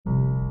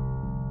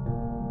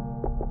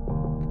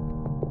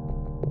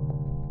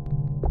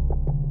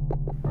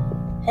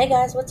Hey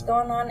guys, what's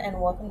going on?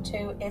 And welcome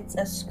to It's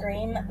a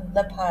Scream,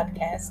 the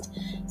podcast.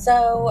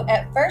 So,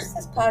 at first,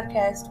 this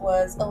podcast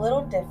was a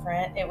little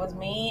different. It was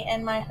me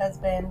and my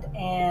husband,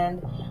 and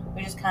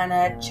we just kind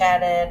of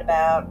chatted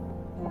about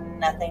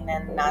nothing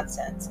and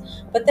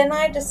nonsense. But then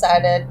I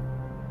decided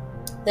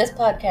this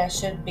podcast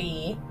should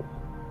be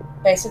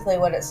basically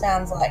what it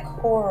sounds like: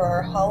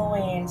 horror,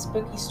 Halloween,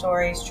 spooky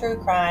stories, true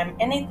crime,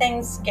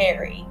 anything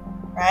scary,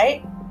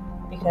 right?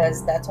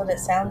 Because that's what it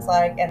sounds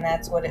like and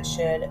that's what it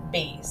should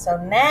be. So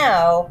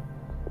now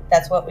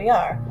that's what we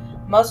are.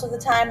 Most of the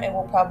time it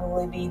will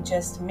probably be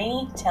just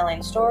me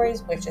telling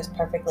stories, which is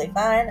perfectly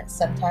fine.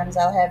 Sometimes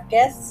I'll have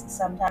guests,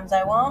 sometimes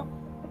I won't.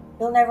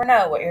 You'll never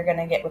know what you're going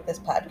to get with this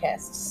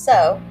podcast.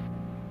 So,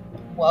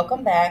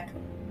 welcome back.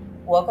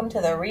 Welcome to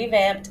the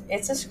revamped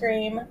It's a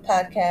Scream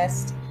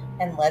podcast,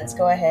 and let's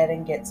go ahead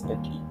and get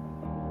spooky.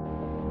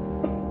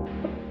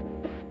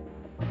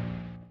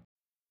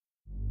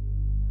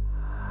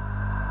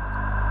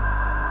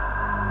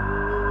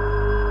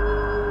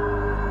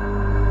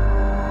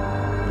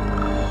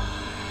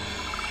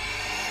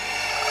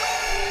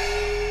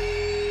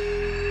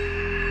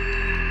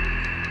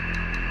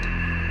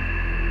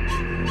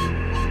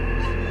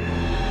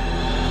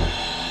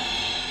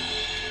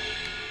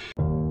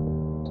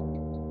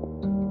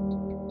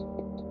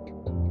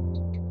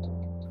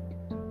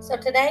 So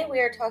today we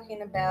are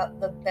talking about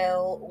the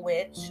Bell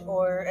Witch,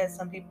 or as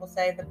some people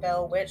say, the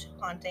Bell Witch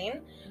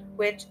haunting,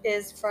 which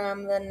is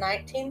from the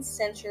 19th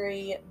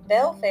century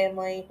Bell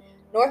family,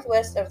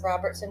 northwest of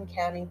Robertson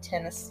County,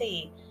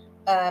 Tennessee.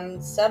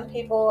 Some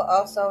people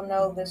also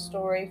know this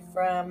story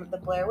from the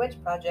Blair Witch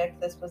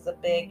Project. This was a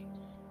big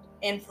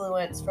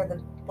influence for the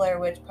Blair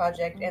Witch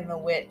Project and the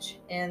witch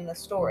in the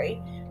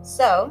story.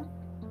 So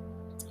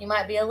you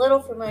might be a little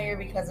familiar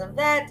because of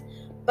that,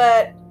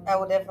 but I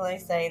will definitely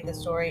say the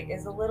story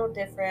is a little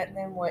different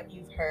than what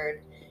you've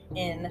heard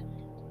in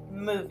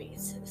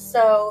movies.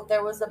 So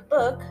there was a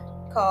book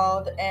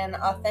called An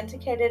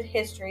Authenticated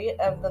History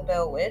of the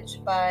Bell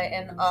Witch by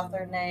an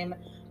author named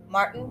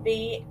Martin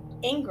B.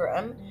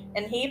 Ingram,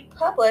 and he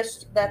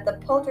published that the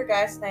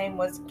poltergeist name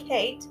was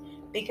Kate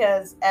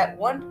because at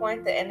one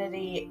point the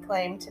entity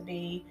claimed to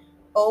be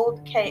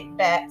Old Kate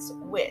Bat's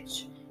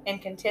witch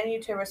and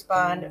continued to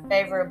respond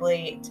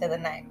favorably to the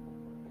name.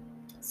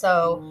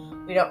 So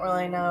we don't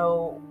really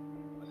know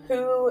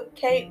who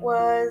Kate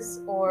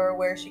was or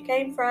where she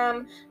came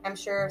from. I'm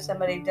sure if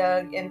somebody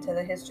dug into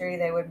the history,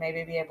 they would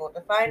maybe be able to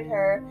find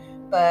her,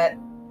 but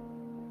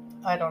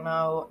I don't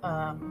know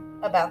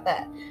about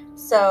that.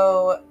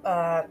 So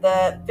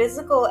the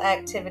physical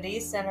activity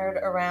centered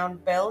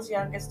around Belle's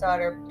youngest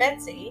daughter,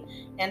 Betsy,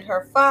 and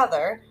her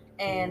father,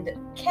 and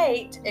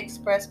Kate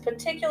expressed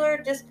particular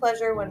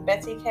displeasure when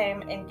Betsy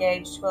came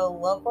engaged to a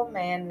local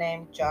man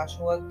named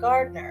Joshua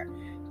Gardner.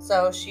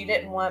 So she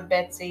didn't want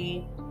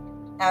Betsy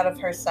out of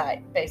her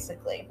sight,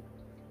 basically.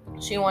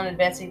 She wanted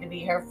Betsy to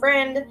be her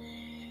friend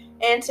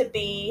and to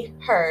be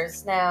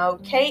hers. Now,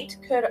 Kate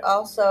could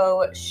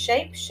also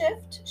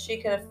shapeshift. She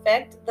could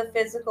affect the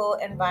physical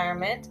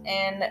environment,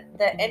 and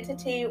the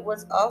entity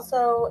was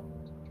also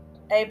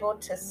able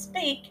to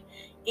speak,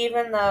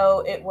 even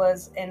though it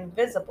was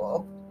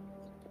invisible,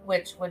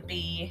 which would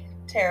be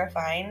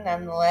terrifying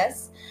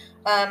nonetheless.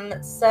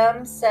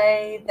 Some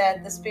say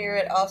that the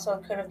spirit also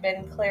could have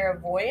been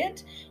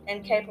clairvoyant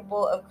and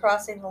capable of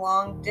crossing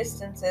long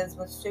distances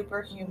with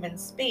superhuman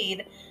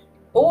speed,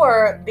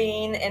 or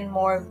being in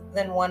more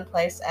than one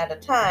place at a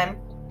time.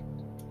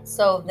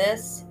 So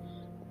this,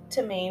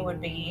 to me,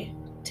 would be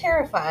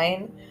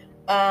terrifying.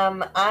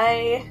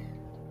 I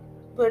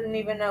wouldn't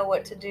even know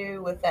what to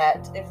do with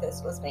that if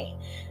this was me.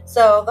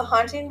 So the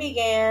haunting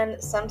began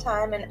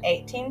sometime in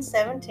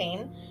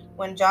 1817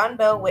 when John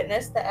Bell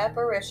witnessed the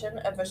apparition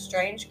of a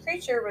strange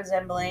creature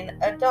resembling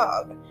a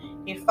dog.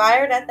 He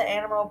fired at the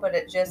animal, but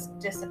it just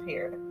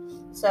disappeared.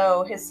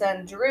 So his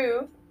son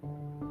Drew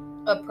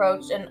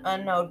approached an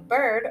unknown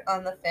bird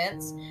on the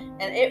fence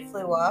and it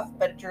flew off,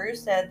 but Drew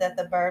said that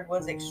the bird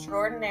was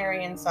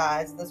extraordinary in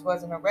size. This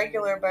wasn't a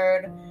regular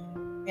bird.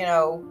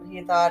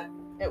 He thought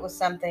it was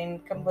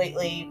something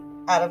completely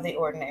out of the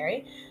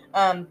ordinary.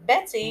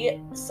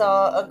 Betsy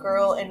saw a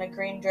girl in a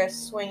green dress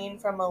swinging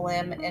from a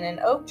limb in an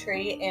oak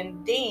tree,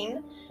 and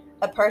Dean,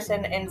 a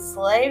person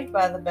enslaved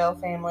by the Bell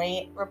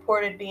family,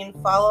 reported being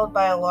followed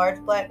by a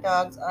large black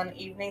dog on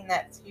evening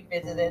that he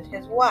visited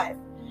his wife.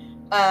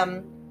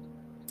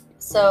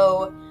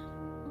 So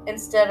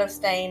instead of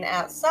staying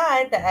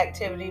outside, the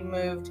activity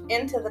moved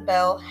into the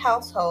Bell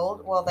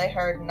household. While they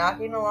heard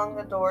knocking along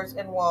the doors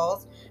and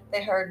walls,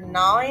 they heard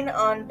gnawing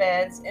on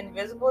beds,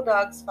 invisible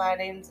dogs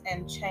fighting,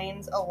 and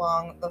chains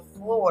along the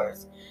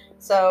floors.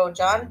 So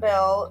John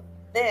Bell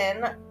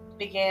then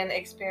began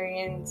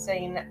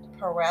experiencing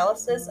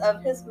paralysis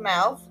of his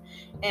mouth,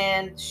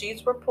 and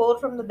sheets were pulled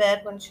from the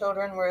bed when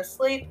children were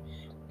asleep.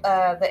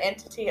 The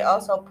entity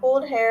also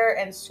pulled hair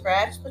and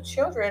scratched the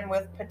children,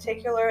 with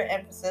particular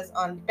emphasis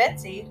on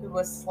Betsy, who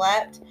was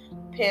slapped,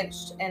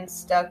 pinched, and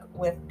stuck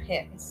with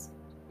pins.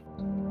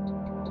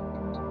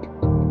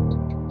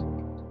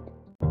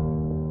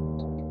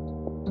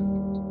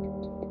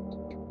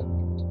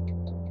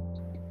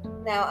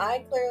 Now,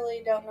 I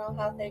clearly don't know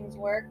how things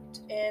worked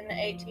in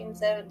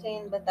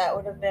 1817, but that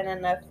would have been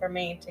enough for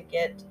me to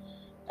get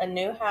a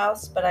new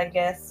house. But I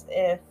guess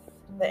if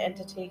the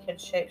entity could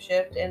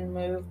shapeshift and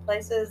move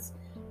places,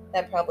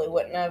 that probably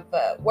wouldn't have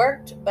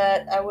worked,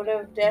 but I would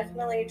have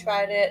definitely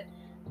tried it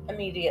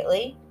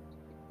immediately.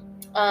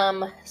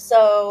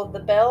 So the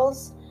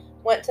Bells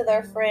went to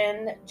their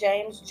friend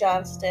James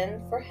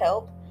Johnston for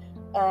help.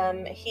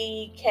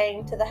 He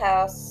came to the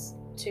house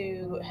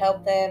to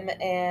help them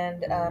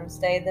and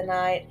stayed the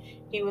night.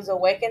 He was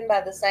awakened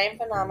by the same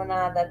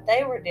phenomena that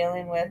they were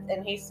dealing with,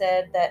 and he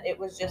said that it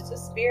was just a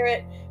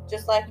spirit,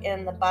 just like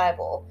in the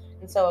Bible.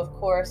 And so, of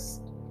course,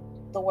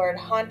 the word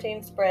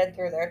haunting spread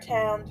through their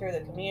town, through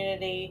the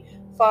community,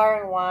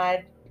 far and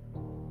wide.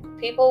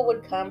 People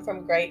would come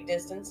from great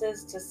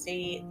distances to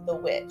see the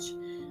witch.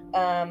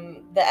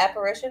 The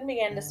apparition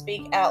began to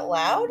speak out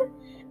loud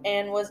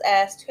and was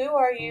asked, "Who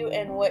are you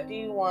and what do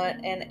you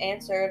want?" and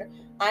answered,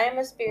 "I am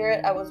a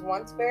spirit. I was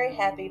once very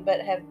happy but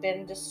have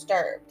been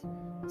disturbed."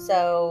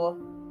 So,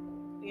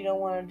 you don't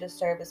want to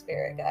disturb a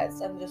spirit,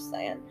 guys. I'm just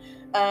saying.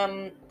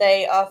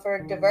 They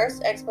offered diverse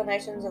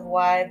explanations of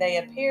why they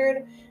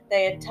appeared.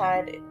 They had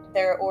tied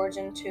their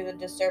origin to the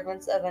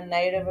disturbance of a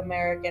Native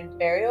American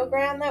burial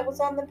ground that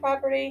was on the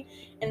property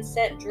and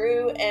sent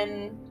Drew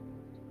and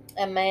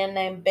a man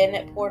named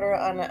Bennett Porter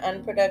on an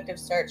unproductive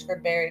search for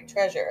buried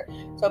treasure.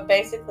 So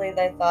basically,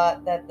 they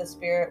thought that the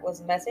spirit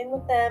was messing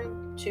with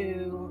them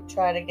to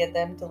try to get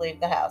them to leave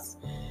the house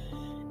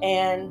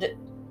and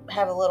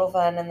have a little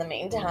fun in the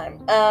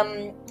meantime.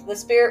 The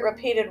spirit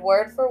repeated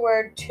word for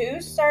word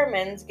 2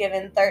 sermons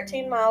given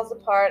 13 miles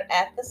apart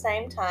at the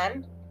same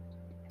time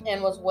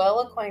and was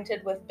well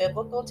acquainted with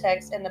biblical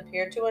texts and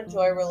appeared to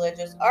enjoy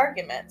religious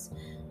arguments.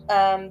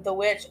 The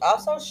witch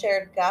also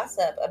shared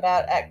gossip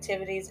about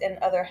activities in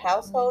other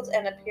households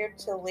and appeared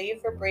to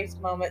leave for brief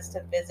moments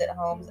to visit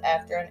homes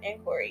after an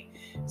inquiry.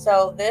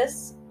 So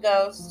this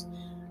ghost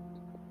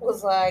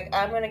was like,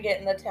 "I'm going to get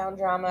in the town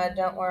drama.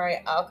 Don't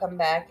worry, I'll come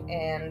back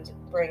and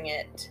bring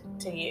it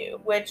to you."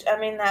 Which, I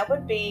mean, that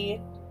would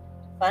be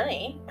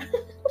funny,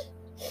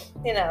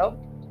 you know,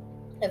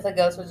 if the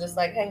ghost was just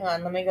like, "Hang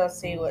on, let me go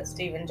see what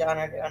Steve and John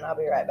are doing. I'll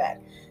be right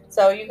back."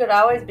 So you could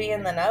always be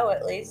in the know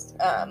at least,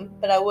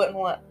 but I wouldn't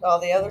want all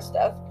the other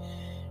stuff.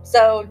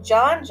 So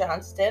John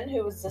Johnston,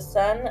 who was the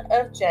son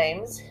of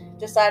James,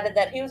 decided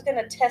that he was going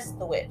to test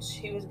the witch.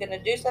 He was going to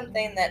do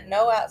something that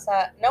no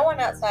one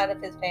outside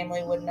of his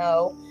family would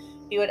know.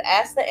 He would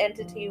ask the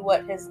entity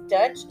what his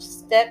Dutch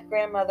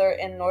step-grandmother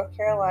in North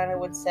Carolina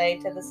would say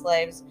to the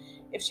slaves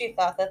if she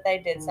thought that they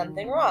did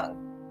something wrong.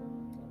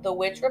 The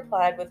witch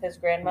replied with his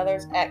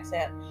grandmother's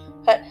accent,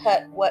 "Hut,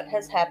 hut, what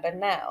has happened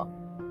now?"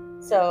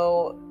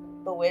 So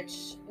the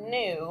witch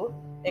knew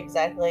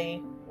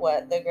exactly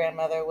what the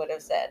grandmother would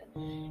have said.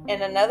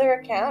 In another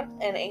account,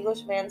 an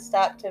Englishman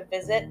stopped to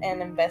visit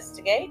and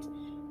investigate,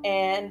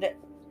 and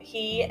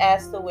he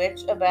asked the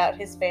witch about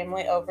his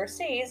family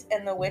overseas,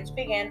 and the witch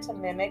began to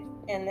mimic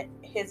in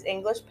his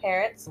English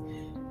parents'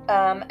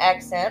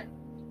 accent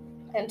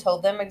and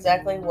told them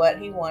exactly what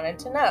he wanted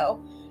to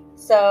know.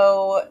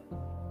 So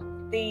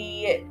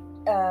the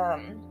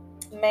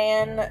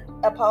man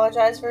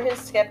apologized for his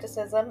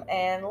skepticism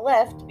and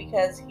left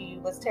because he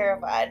was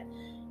terrified,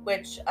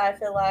 which I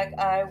feel like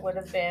I would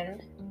have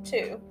been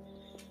too.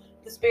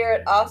 The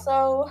spirit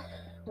also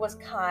was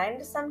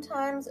kind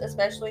sometimes,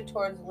 especially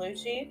towards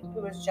Lucy,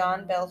 who was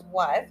John Bell's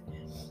wife.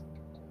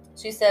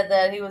 She said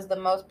that he was the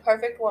most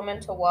perfect woman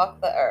to walk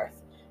the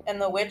earth, and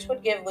the witch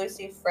would give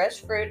Lucy fresh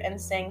fruit and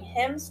sing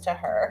hymns to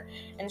her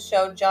and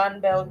show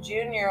John Bell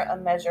Jr. a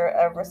measure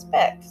of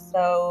respect.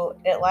 So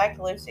it liked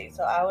Lucy,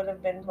 so I would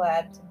have been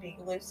glad to be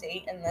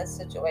Lucy in this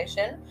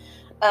situation.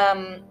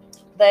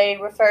 They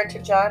referred to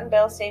John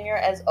Bell Sr.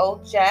 as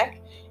Old Jack,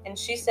 and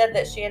she said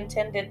that she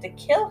intended to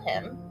kill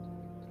him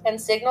and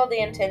signaled the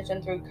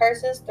intention through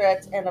curses,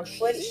 threats, and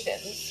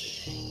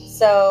afflictions.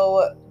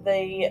 So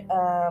the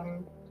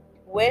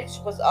witch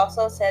was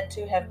also said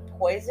to have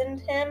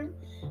poisoned him,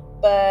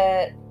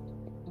 but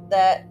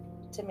that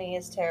to me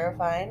is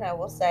terrifying, I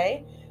will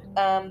say.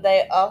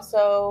 They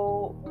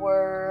also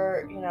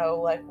were,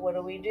 like, what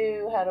do we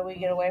do? How do we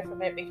get away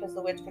from it? Because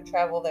the witch could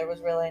travel, there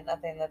was really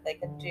nothing that they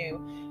could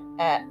do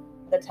at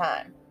the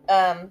time.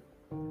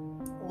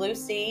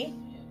 Lucy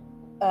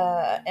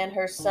and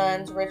her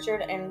sons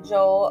Richard and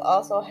Joel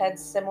also had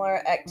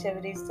similar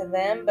activities to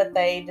them, but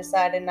they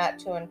decided not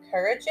to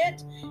encourage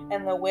it,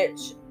 and the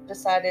witch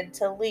decided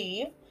to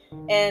leave.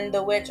 And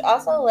the witch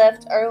also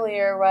left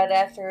earlier, right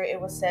after it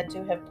was said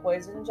to have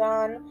poisoned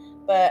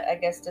John, but I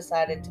guess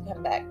decided to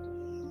come back.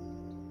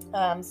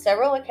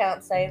 Several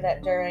accounts say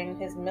that during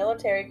his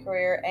military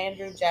career,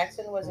 Andrew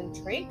Jackson was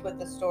intrigued with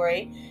the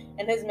story,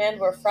 and his men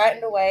were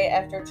frightened away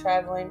after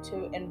traveling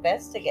to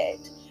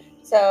investigate.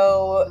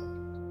 So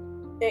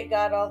it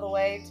got all the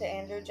way to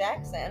Andrew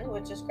Jackson,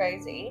 which is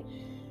crazy.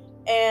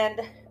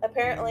 And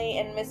apparently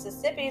in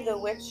Mississippi, the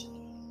witch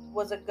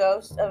was a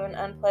ghost of an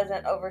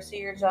unpleasant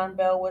overseer. John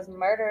Bell was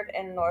murdered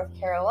in North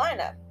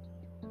Carolina.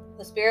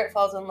 The spirit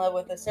falls in love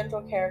with the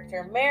central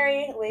character,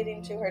 Mary,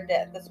 leading to her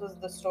death. This was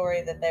the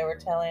story that they were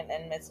telling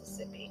in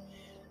Mississippi.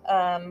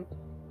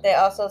 They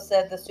also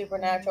said the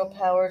supernatural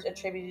powers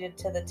attributed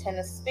to the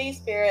Tennessee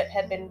spirit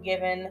had been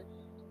given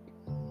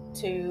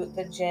to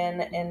the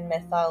jinn in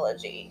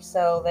mythology.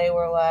 So they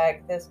were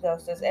like, this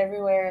ghost is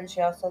everywhere, and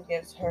she also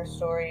gives her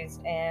stories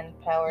and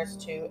powers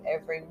to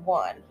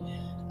everyone.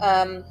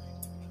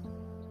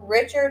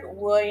 Richard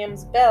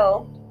Williams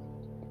Bell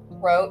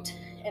wrote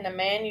in a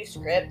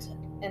manuscript,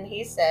 and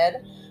he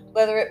said,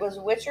 whether it was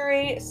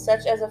witchery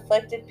such as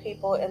afflicted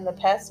people in the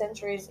past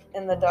centuries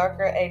in the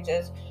darker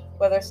ages,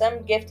 whether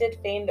some gifted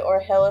fiend or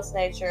hellish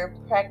nature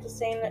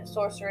practicing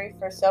sorcery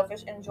for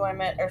selfish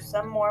enjoyment, or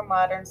some more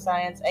modern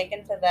science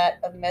akin to that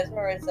of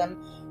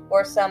mesmerism,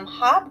 or some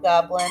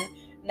hobgoblin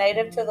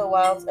native to the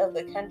wilds of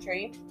the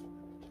country,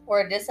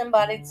 or a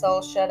disembodied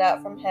soul shut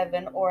out from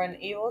heaven, or an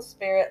evil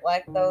spirit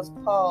like those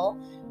Paul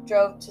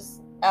drove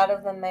out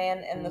of the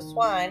man and the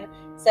swine,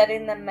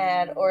 setting them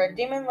mad, or a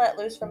demon let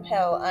loose from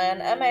hell, I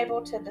am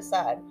unable to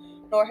decide,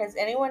 nor has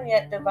anyone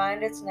yet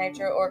divined its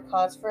nature or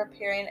cause for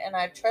appearing, and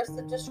I trust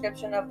the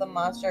description of the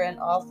monster in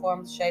all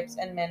forms, shapes,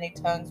 and many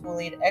tongues will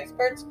lead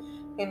experts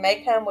who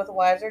may come with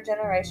wiser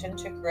generation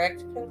to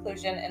correct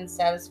conclusion and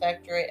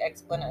satisfactory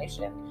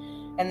explanation.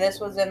 And this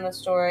was in the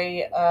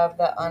story of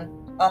the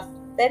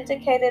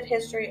authenticated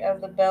history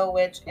of the Bell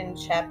Witch in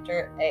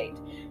chapter 8.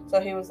 So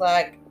he was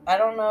like, I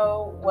don't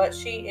know what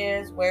she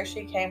is, where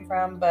she came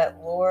from, but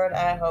Lord,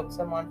 I hope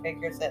someone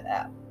figures it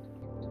out.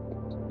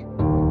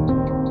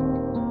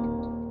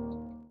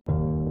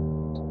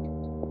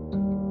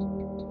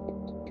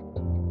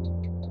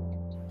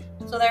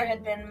 So there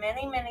had been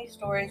many, many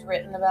stories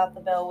written about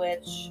the Bell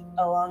Witch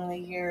along the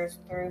years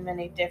through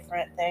many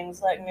different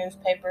things like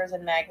newspapers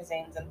and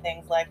magazines and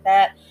things like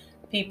that.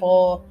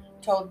 People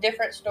told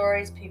different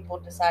stories. People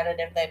decided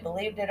if they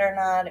believed it or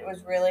not. It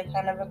was really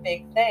kind of a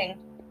big thing.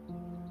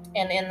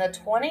 And in the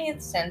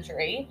 20th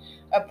century,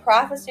 a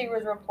prophecy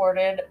was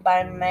reported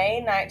by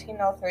May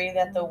 1903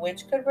 that the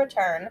witch could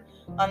return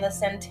on the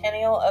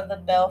centennial of the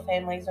Bell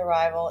family's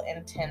arrival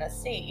in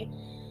Tennessee.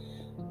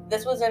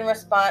 This was in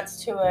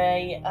response to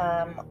a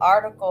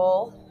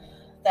article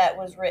that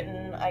was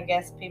written. I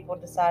guess people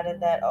decided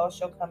that, oh,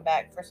 she'll come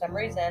back for some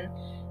reason.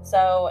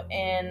 So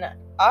in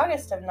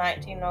August of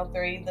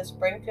 1903, the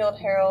Springfield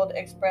Herald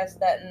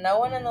expressed that no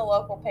one in the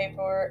local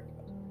paper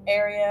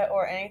area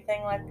or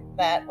anything like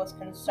that was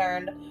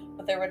concerned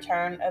with the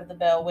return of the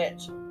Bell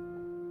Witch.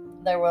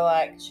 They were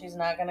like, she's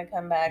not going to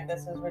come back.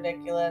 This is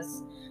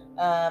ridiculous.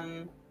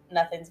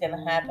 Nothing's going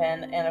to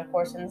happen. And of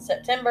course, in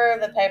September,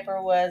 the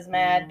paper was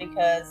mad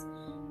because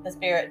the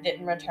spirit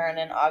didn't return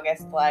in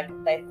August like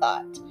they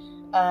thought.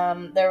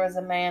 There was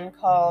a man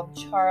called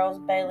Charles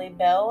Bailey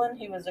Bell, and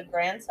he was a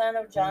grandson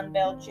of John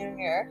Bell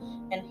Jr.,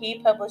 and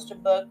he published a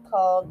book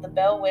called The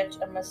Bell Witch,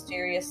 A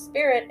Mysterious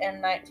Spirit in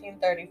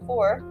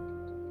 1934.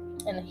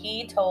 And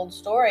he told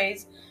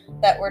stories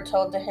that were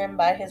told to him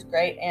by his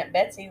great Aunt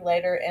Betsy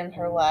later in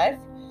her life.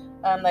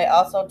 They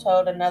also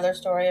told another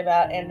story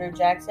about Andrew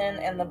Jackson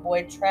and the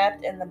boy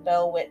trapped in the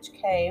Bell Witch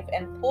Cave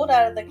and pulled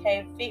out of the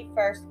cave feet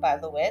first by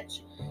the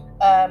witch.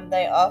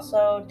 They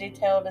also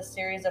detailed a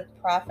series of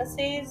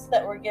prophecies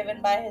that were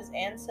given by his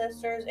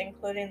ancestors,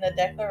 including the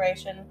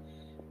declaration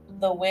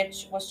the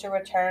witch was to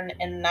return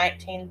in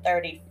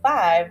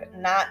 1935,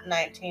 not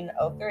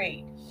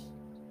 1903.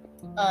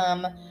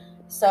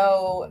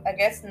 So I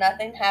guess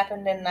nothing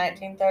happened in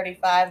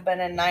 1935, but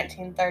in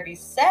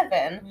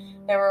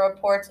 1937, there were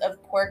reports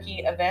of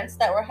quirky events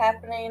that were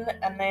happening.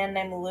 A man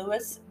named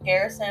Lewis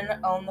Garrison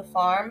owned the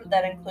farm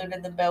that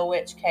included the Bell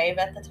Witch Cave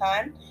at the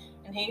time,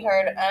 and he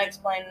heard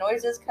unexplained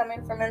noises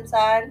coming from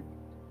inside.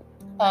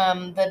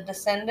 The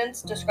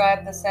descendants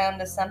described the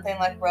sound as something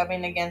like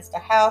rubbing against a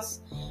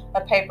house.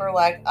 A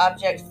paper-like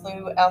object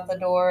flew out the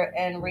door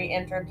and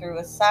re-entered through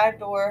a side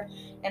door,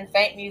 and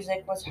faint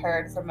music was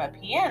heard from a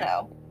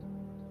piano,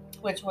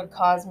 which would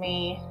cause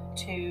me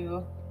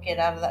to get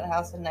out of that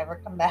house and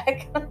never come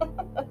back.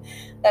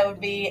 That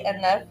would be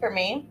enough for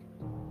me.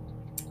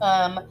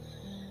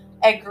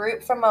 A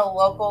group from a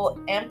local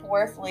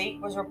Empworth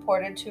league was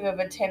reported to have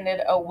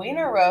attended a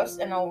wiener roast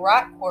in a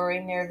rock quarry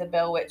near the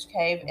Bell Witch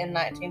Cave in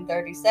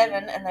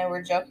 1937, and they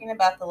were joking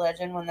about the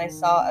legend when they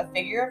saw a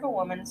figure of a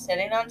woman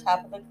sitting on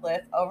top of the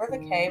cliff over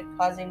the cave,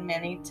 causing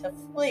many to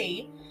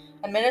flee.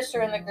 A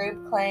minister in the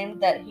group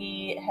claimed that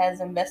he has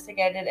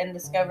investigated and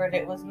discovered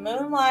it was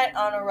moonlight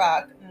on a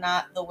rock,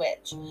 not the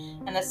witch.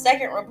 And a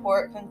second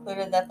report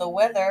concluded that the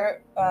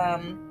weather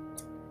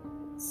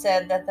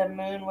said that the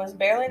moon was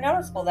barely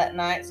noticeable that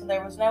night, so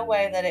there was no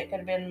way that it could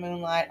have been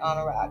moonlight on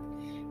a rock.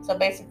 So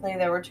basically,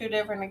 there were two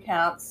different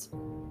accounts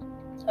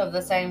of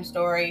the same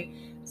story.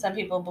 Some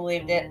people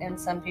believed it and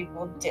some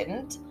people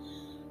didn't.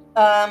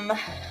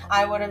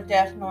 I would have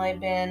definitely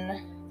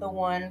been the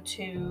one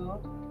to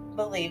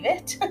believe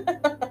it.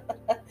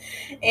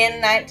 In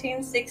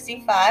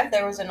 1965,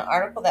 there was an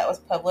article that was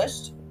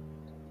published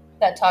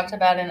that talked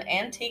about an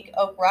antique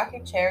oak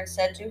rocking chair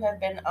said to have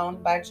been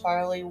owned by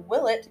Charlie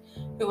Willett,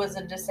 who was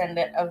a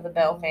descendant of the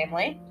Bell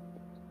family.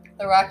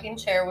 The rocking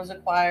chair was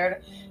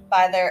acquired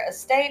by their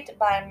estate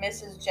by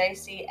Mrs.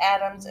 J.C.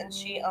 Adams, and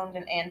she owned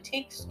an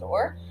antique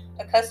store.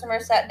 A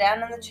customer sat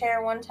down in the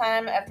chair one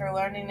time after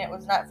learning it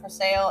was not for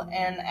sale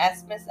and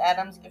asked Miss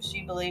Adams if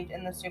she believed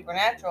in the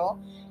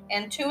supernatural.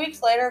 And 2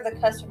 weeks later, the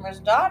customer's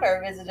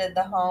daughter visited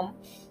the home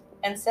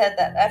and said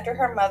that after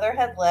her mother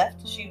had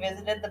left, she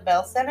visited the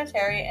Bell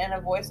Cemetery and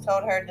a voice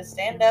told her to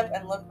stand up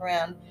and look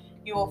around.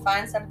 You will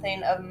find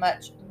something of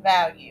much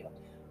value.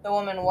 The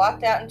woman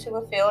walked out into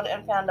a field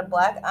and found a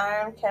black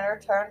iron kettle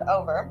turned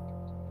over,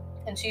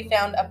 and she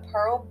found a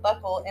pearl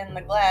buckle in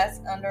the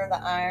glass under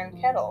the iron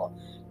kettle.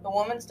 The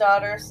woman's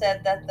daughter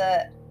said that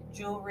the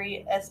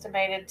jewelry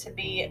estimated to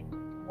be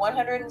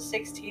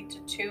 160 to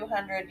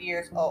 200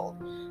 years old.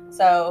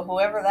 So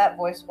whoever that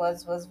voice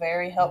was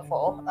very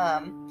helpful.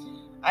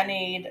 I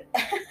need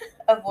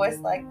a voice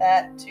like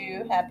that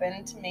to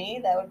happen to me.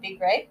 That would be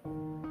great.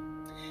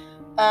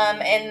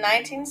 In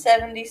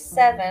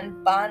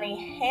 1977,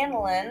 Bonnie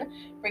Hanlon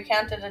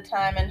recounted a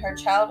time in her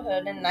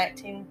childhood in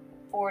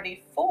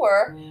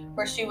 1944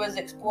 where she was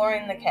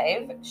exploring the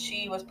cave.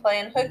 She was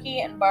playing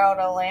hooky and borrowed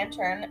a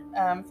lantern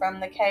from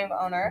the cave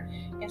owner,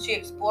 and she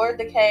explored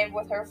the cave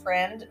with her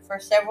friend for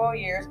several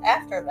years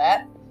after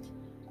that.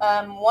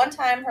 One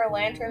time her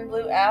lantern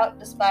blew out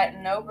despite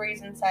no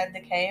breeze inside the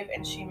cave,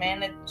 and she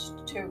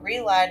managed to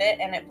relight it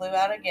and it blew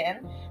out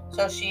again.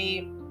 So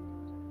she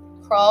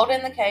crawled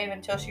in the cave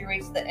until she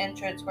reached the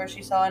entrance where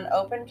she saw an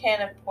open can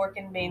of pork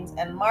and beans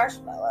and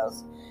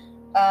marshmallows.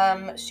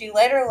 She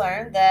later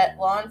learned that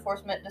law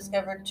enforcement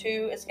discovered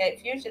 2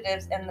 escaped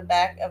fugitives in the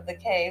back of the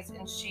caves,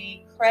 and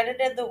she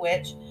credited the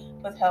witch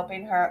with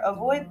helping her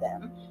avoid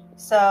them.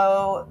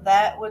 So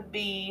that would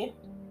be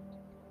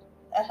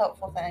a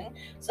helpful thing.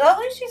 So at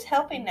least she's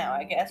helping now,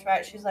 I guess,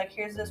 right? She's like,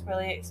 here's this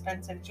really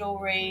expensive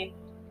jewelry.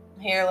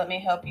 Here, let me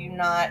help you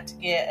not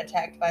get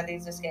attacked by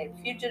these escaped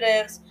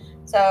fugitives.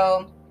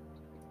 So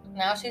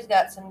now she's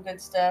got some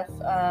good stuff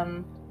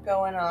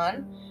going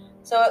on.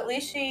 So at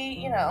least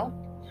she,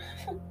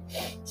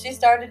 she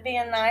started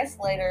being nice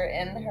later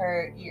in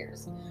her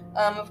years.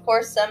 Of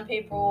course, some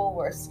people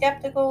were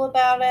skeptical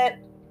about it.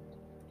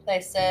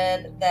 They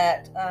said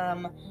that,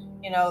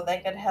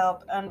 they could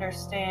help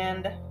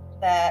understand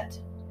that,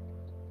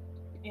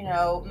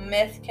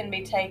 myth can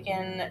be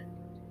taken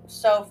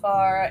so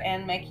far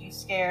and make you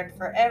scared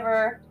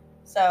forever.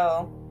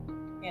 So,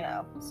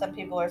 some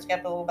people are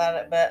skeptical about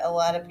it, but a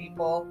lot of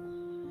people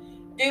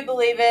do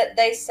believe it.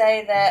 They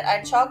say that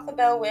I chalk the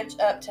Bell Witch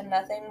up to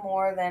nothing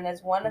more than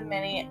as one of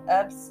many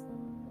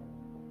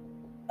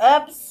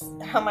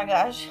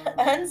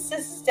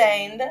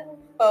unsustained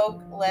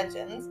folk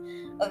legends,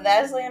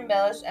 vastly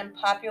embellished and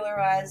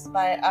popularized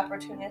by an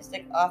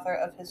opportunistic author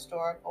of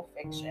historical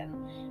fiction.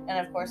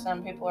 And of course,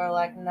 some people are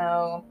like,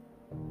 no,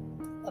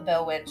 the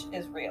Bell Witch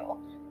is real.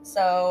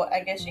 So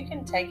I guess you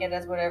can take it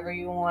as whatever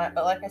you want.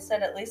 But like I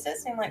said, at least it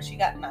seemed like she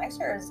got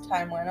nicer as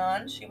time went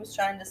on. She was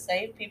trying to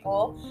save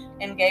people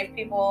and gave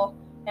people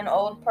an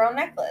old pearl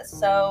necklace.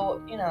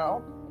 So,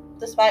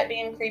 despite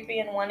being creepy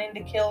and wanting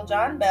to kill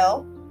John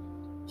Bell,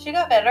 she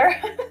got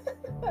better.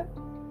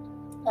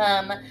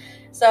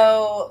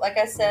 So, like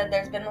I said,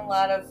 there's been a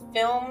lot of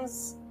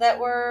films that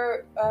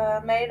were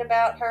made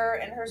about her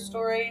and her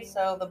story.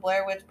 So, The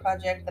Blair Witch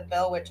Project, The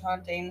Bell Witch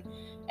Haunting,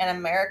 and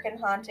American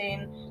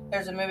Haunting.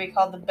 There's a movie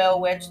called The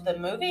Bell Witch, the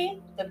movie,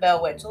 The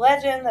Bell Witch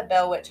Legend, The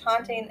Bell Witch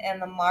Haunting, and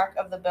The Mark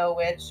of the Bell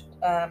Witch.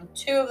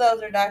 2 of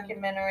those are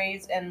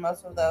documentaries, and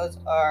most of those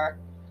are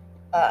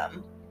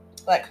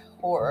like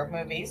horror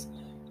movies.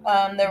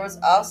 There was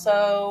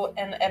also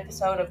an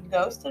episode of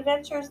Ghost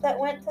Adventures that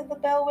went to the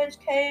Bell Witch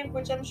Cave,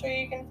 which I'm sure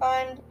you can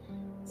find.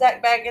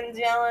 Zach Baggins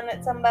yelling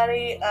at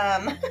somebody.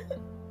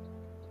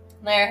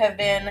 There have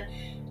been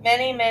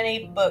many,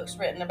 many books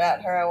written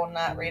about her. I will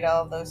not read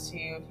all of those to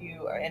you. If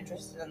you are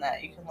interested in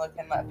that, you can look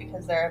them up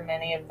because there are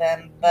many of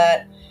them.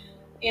 But,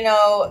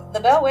 the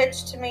Bell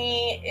Witch to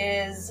me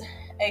is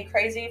a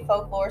crazy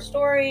folklore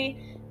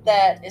story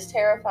that is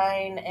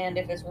terrifying, and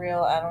if it's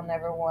real, I don't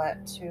ever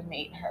want to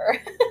meet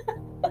her.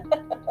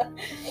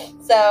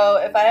 So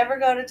if I ever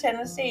go to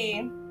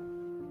Tennessee,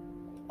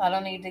 I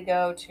don't need to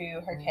go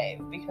to her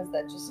cave because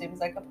that just seems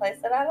like a place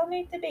that I don't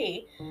need to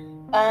be.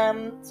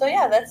 So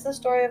yeah, that's the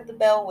story of the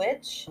Bell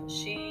Witch.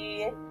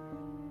 She,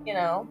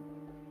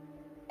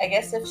 I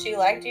guess if she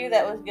liked you,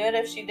 that was good.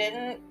 If she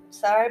didn't,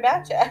 sorry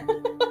about ya.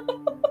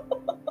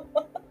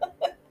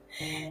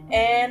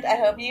 And I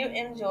hope you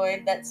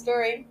enjoyed that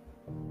story.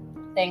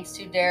 Thanks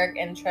to Derek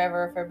and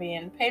Trevor for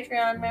being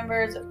Patreon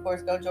members. Of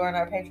course, go join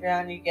our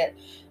Patreon. You get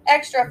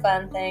extra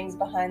fun things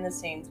behind the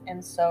scenes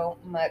and so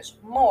much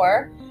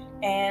more.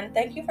 And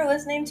thank you for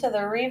listening to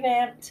the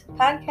revamped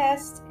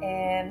podcast.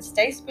 And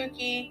stay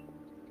spooky.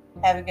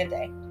 Have a good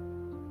day.